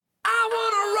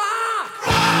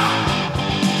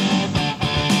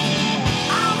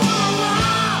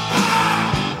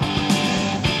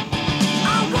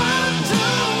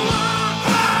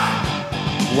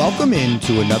Welcome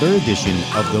into another edition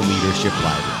of the Leadership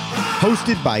Library,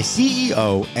 hosted by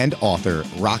CEO and author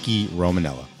Rocky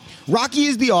Romanella. Rocky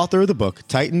is the author of the book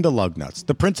Tighten the Lug Nuts,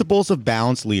 The Principles of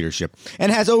Balanced Leadership, and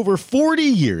has over 40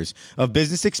 years of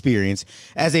business experience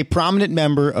as a prominent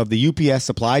member of the UPS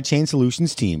Supply Chain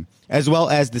Solutions team, as well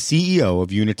as the CEO of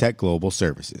Unitech Global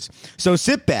Services. So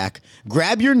sit back,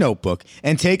 grab your notebook,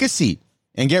 and take a seat,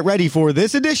 and get ready for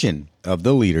this edition of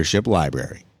the Leadership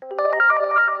Library.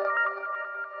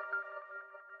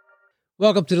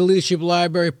 Welcome to the Leadership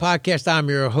Library podcast. I'm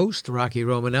your host, Rocky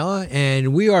Romanella,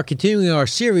 and we are continuing our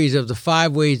series of the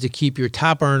 5 ways to keep your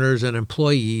top earners and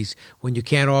employees when you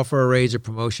can't offer a raise or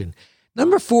promotion.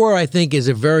 Number 4, I think, is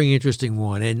a very interesting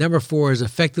one, and number 4 is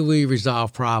effectively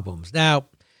resolve problems. Now,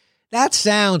 that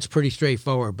sounds pretty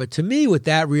straightforward, but to me, what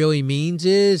that really means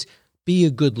is be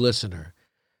a good listener.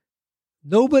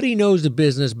 Nobody knows the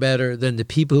business better than the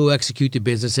people who execute the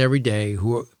business every day,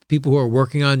 people who are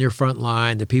working on your front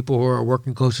line, the people who are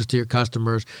working closest to your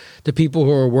customers, the people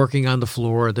who are working on the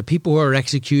floor, the people who are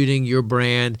executing your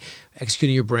brand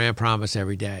promise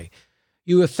every day.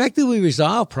 You effectively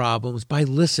resolve problems by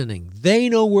listening. They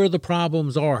know where the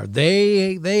problems are.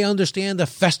 They understand the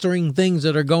festering things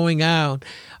that are going out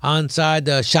inside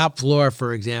the shop floor,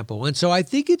 for example. And so I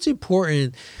think it's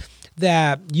important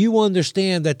that you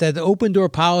understand that the open door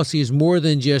policy is more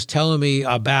than just telling me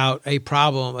about a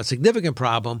problem, a significant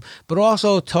problem, but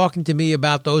also talking to me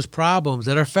about those problems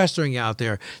that are festering out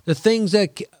there, the things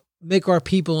that make our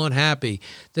people unhappy,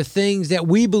 the things that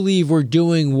we believe we're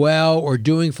doing well or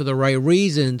doing for the right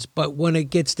reasons, but when it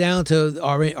gets down to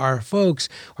our folks,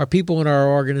 our people in our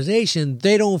organization,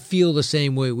 they don't feel the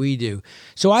same way we do.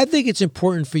 So I think it's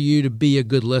important for you to be a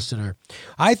good listener.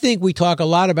 I think we talk a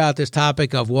lot about this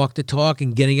topic of walk the talk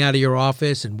and getting out of your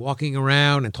office and walking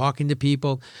around and talking to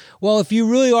people. Well, if you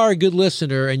really are a good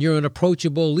listener and you're an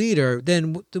approachable leader,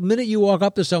 then the minute you walk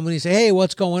up to someone and you say, hey,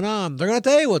 what's going on? They're going to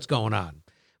tell you what's going on.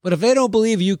 But if they don't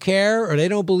believe you care or they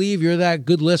don't believe you're that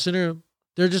good listener,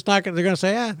 they're just not going to, they're going to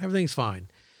say, everything's fine.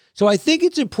 So I think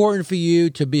it's important for you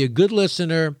to be a good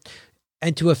listener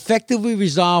and to effectively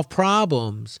resolve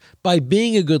problems by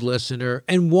being a good listener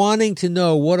and wanting to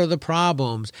know what are the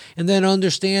problems and then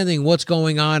understanding what's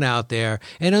going on out there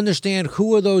and understand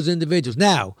who are those individuals.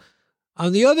 Now,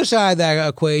 on the other side of that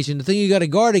equation, the thing you got to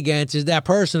guard against is that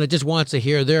person that just wants to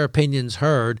hear their opinions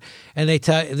heard, and if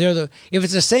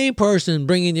it's the same person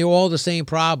bringing you all the same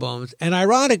problems, and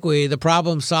ironically, the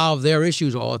problems solve their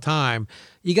issues all the time,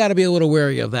 you got to be a little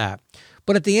wary of that.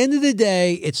 But at the end of the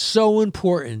day, it's so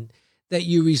important that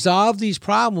you resolve these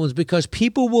problems because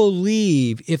people will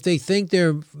leave if they think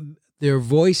their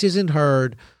voice isn't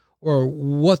heard or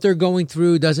what they're going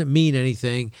through doesn't mean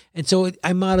anything, and so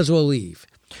I might as well leave.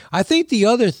 I think the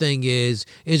other thing is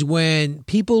when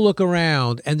people look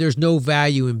around and there's no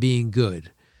value in being good.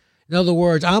 In other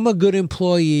words, I'm a good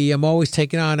employee. I'm always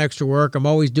taking on extra work. I'm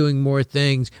always doing more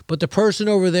things. But the person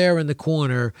over there in the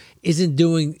corner isn't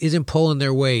pulling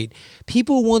their weight.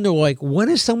 People wonder, when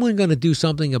is someone going to do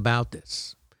something about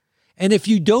this? And if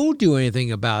you don't do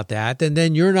anything about that,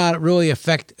 then you're not really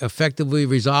effectively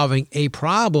resolving a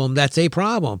problem. That's a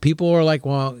problem. People are like,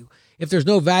 well, if there's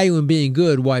no value in being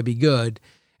good, why be good?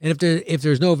 And if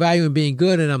there's no value in being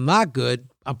good and I'm not good,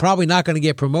 I'm probably not going to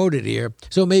get promoted here.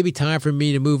 So it may be time for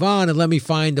me to move on and let me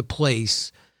find a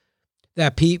place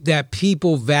that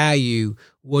people value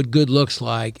what good looks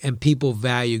like and people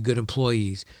value good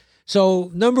employees.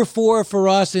 So number 4 for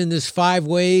us in this 5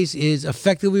 ways is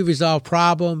effectively resolve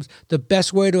problems. The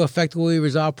best way to effectively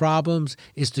resolve problems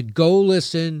is to go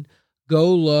listen,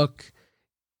 go look,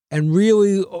 and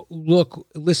really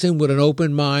listen with an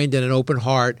open mind and an open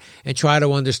heart and try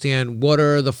to understand what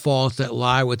are the faults that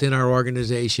lie within our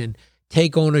organization.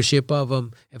 Take ownership of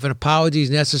them. If an apology is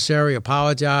necessary,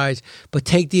 apologize, but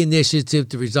take the initiative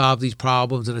to resolve these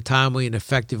problems in a timely and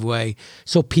effective way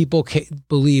so people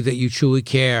believe that you truly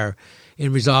care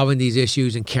in resolving these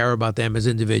issues and care about them as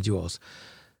individuals.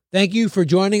 Thank you for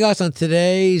joining us on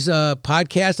today's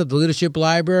podcast of the Leadership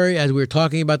Library as we're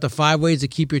talking about the 5 ways to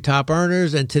keep your top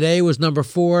earners. And today was number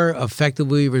 4,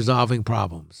 effectively resolving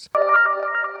problems.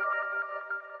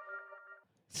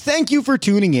 Thank you for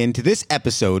tuning in to this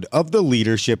episode of the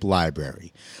Leadership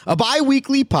Library, a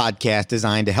bi-weekly podcast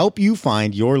designed to help you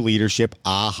find your leadership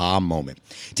aha moment.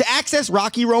 To access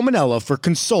Rocky Romanella for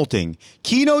consulting,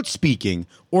 keynote speaking,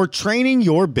 or training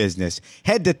your business,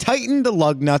 head to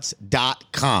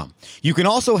TightenTheLugNuts.com. You can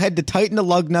also head to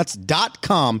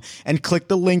TightenTheLugNuts.com and click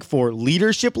the link for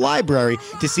Leadership Library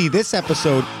to see this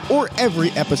episode or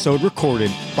every episode recorded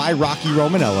by Rocky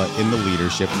Romanella in the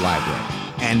Leadership Library.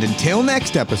 And until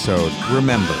next episode,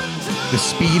 remember, The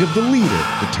speed of the leader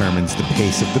determines the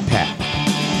pace of the pack.